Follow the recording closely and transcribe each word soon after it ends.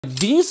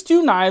These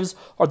two knives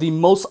are the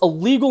most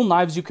illegal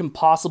knives you can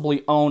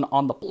possibly own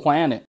on the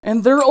planet.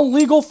 And they're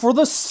illegal for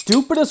the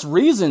stupidest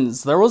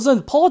reasons. There was a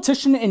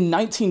politician in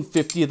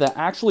 1950 that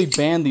actually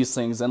banned these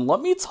things, and let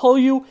me tell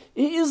you,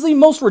 it is the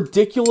most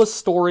ridiculous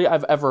story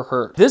I've ever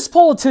heard. This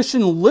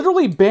politician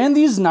literally banned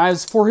these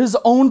knives for his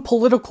own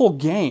political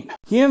gain.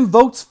 He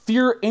invoked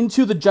fear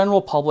into the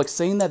general public,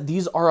 saying that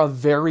these are a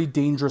very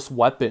dangerous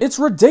weapon. It's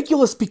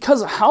ridiculous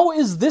because how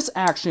is this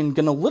action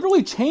gonna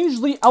literally change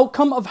the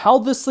outcome of how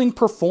this thing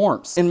performs?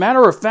 In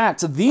matter of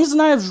fact, these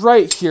knives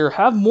right here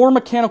have more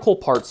mechanical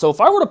parts. So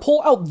if I were to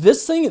pull out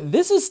this thing,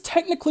 this is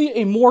technically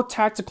a more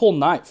tactical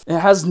knife. It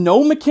has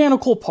no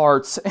mechanical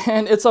parts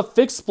and it's a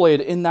fixed blade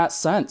in that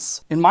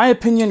sense. In my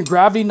opinion,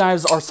 gravity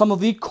knives are some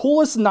of the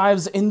coolest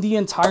knives in the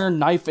entire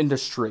knife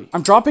industry.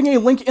 I'm dropping a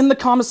link in the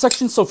comment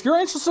section, so if you're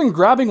interested in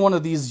grabbing one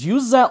of these,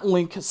 use that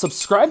link,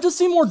 subscribe to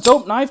see more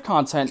dope knife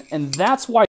content, and that's why